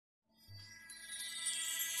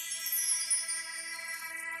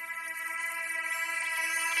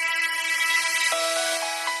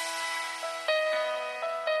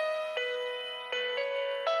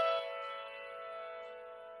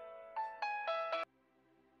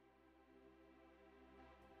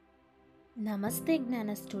Namaste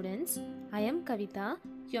Gnana students, I am Kavitha,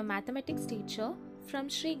 your mathematics teacher from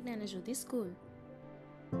Gnanajyothi school.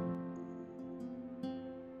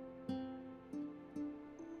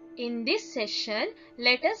 In this session,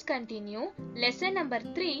 let us continue lesson number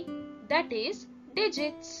 3, that is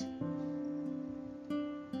digits.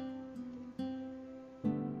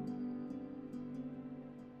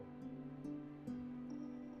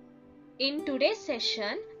 In today's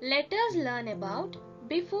session, let us learn about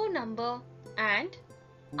before number and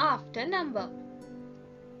after number.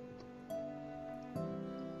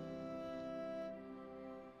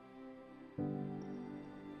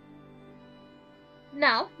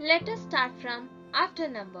 Now let us start from after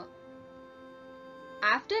number.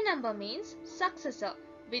 After number means successor,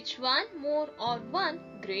 which one more or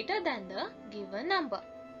one greater than the given number.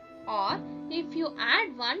 Or if you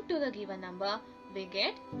add 1 to the given number, we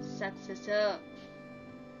get successor.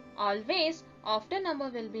 Always after number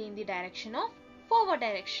will be in the direction of forward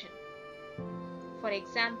direction. For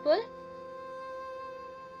example,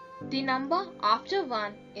 the number after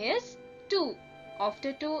 1 is 2,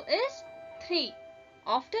 after 2 is 3,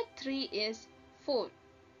 after 3 is 4.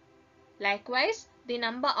 Likewise, the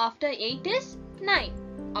number after 8 is 9,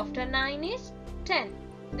 after 9 is 10.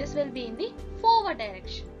 This will be in the forward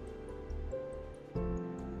direction.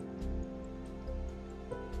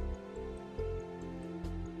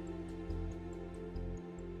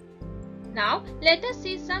 Now, let us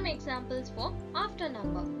see some examples for after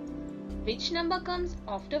number. Which number comes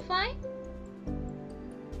after 5?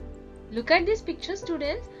 Look at this picture,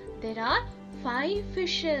 students. There are 5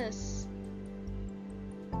 fishes.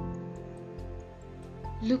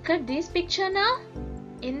 Look at this picture now.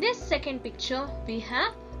 In this second picture, we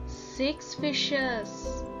have 6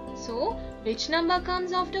 fishes. So, which number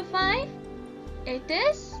comes after 5? It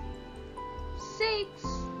is 6.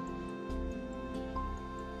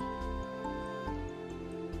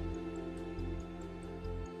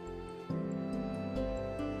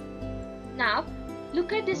 Now,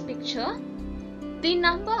 look at this picture. The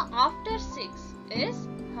number after 6 is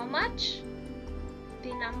how much?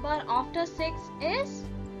 The number after 6 is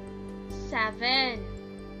 7.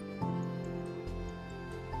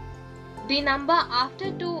 The number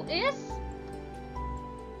after 2 is?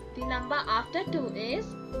 The number after 2 is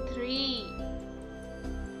 3.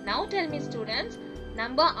 Now tell me, students,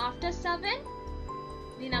 number after 7?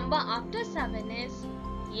 The number after 7 is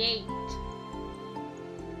 8.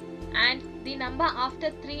 And the number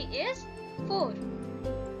after 3 is 4.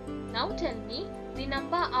 Now tell me, the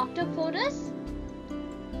number after 4 is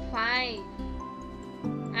 5.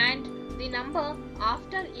 And the number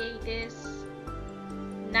after 8 is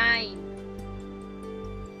 9.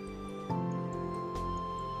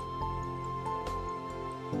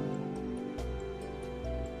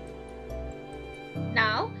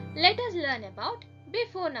 Now let us learn about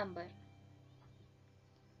before number.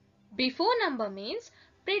 Before number means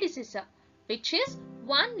predecessor, which is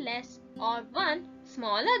one less or one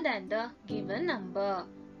smaller than the given number.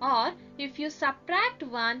 Or if you subtract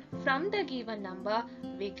 1 from the given number,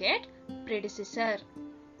 we get predecessor.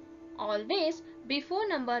 Always before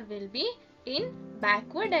number will be in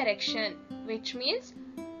backward direction, which means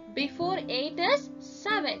before 8 is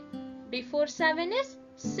 7, before 7 is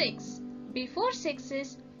 6, before 6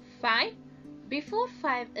 is 5, before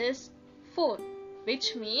 5 is 4,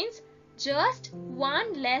 which means just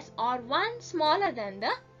one less or one smaller than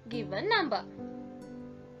the given number.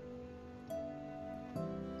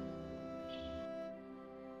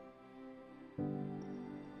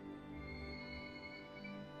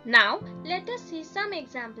 Now let us see some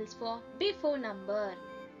examples for before number.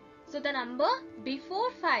 So the number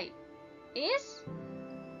before 5 is,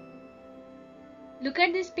 look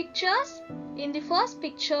at these pictures. In the first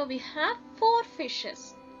picture we have 4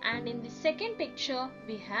 fishes, and in the second picture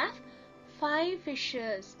we have 5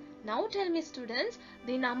 fishes. Now tell me, students,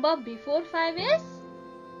 the number before 5 is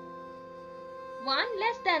 1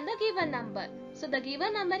 less than the given number. So the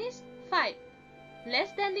given number is 5.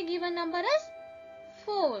 Less than the given number is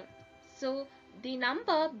 4. So the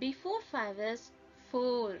number before 5 is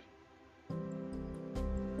 4.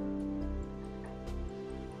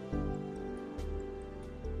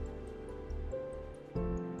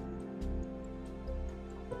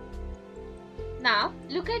 Now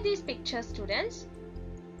look at these pictures, students,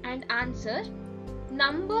 and answer.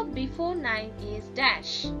 Number before 9 is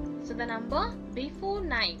dash. So the number before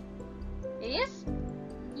 9 is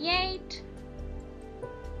 8.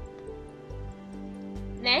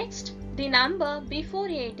 Next, the number before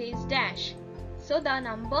 8 is dash. So the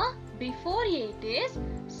number before 8 is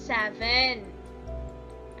 7.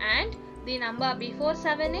 And the number before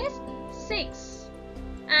 7 is 6.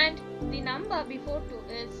 and the number before 2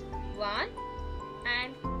 is 1,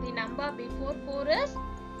 and the number before 4 is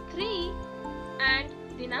 3, and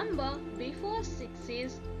the number before 6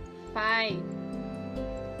 is 5.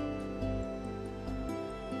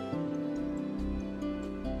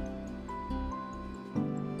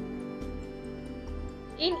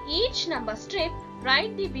 In each number strip,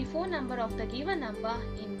 write the before number of the given number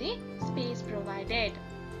in the space provided.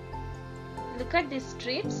 Look at these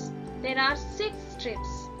strips. There are 6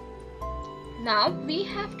 strips. Now we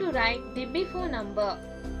have to write the before number.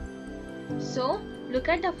 So look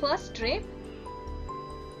at the first strip.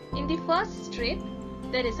 In the first strip,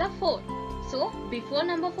 there is a 4. So before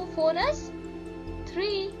number for 4 is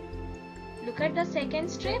 3. Look at the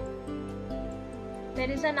second strip.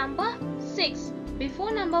 There is a number 6.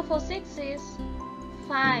 Before number for 6 is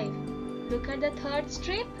 5. Look at the third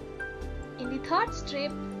strip. In the third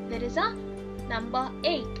strip, there is a number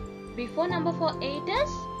 8. Before number for 8 is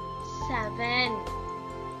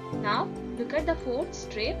 7. Now look at the fourth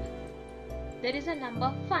strip. There is a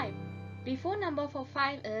number 5. Before number for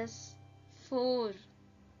 5 is 4.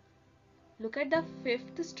 Look at the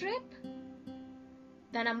fifth strip.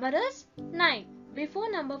 The number is 9. Before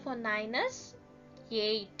number for 9 is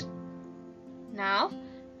 8. Now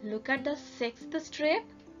look at the sixth strip.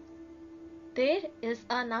 There is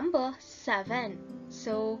a number 7.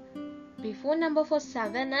 So before number for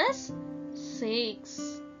 7 is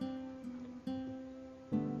 6.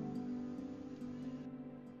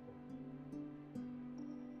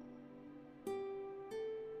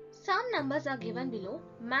 Some numbers are given below.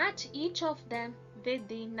 Match each of them with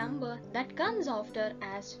the number that comes after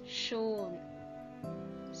as shown.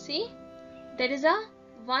 See, there is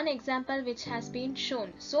one example which has been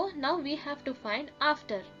shown. So now we have to find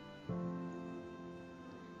after.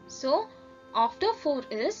 So after 4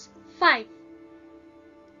 is 5.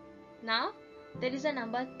 Now there is a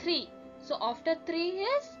number 3. So after 3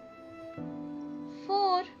 is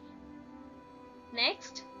 4.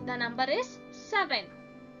 Next the number is 7.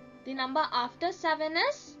 The number after 7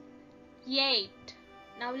 is 8.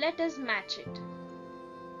 Now let us match it.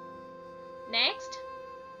 Next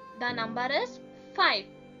the number is 5.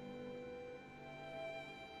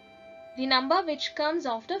 The number which comes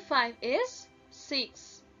after 5 is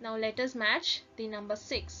 6. Now let us match the number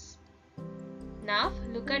 6. Now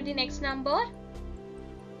look at the next number.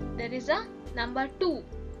 There is a number 2.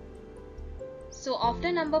 So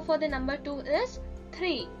after number for the number 2 is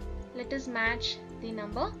 3. Let us match the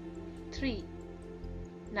number 3.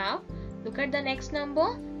 Now look at the next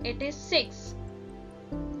number. It is 6.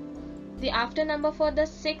 The after number for the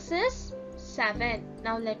 6 is 7.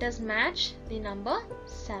 Now let us match the number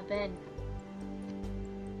 7.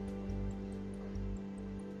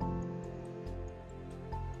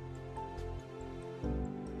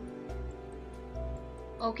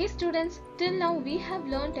 Okay students, till now we have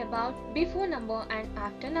learnt about before number and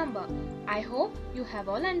after number. I hope you have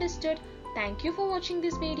all understood. Thank you for watching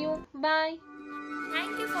this video. Bye.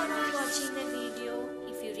 Thank you for watching the video.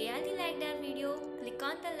 If you really like that video, click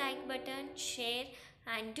on the like button, share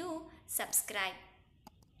and do subscribe.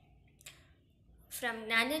 From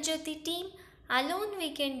Gnanajyothi team, alone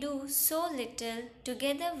we can do so little,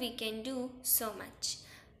 together we can do so much.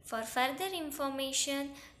 For further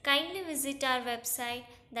information, kindly visit our website,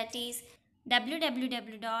 that is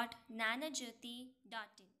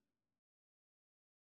www.gnanajyothi.in.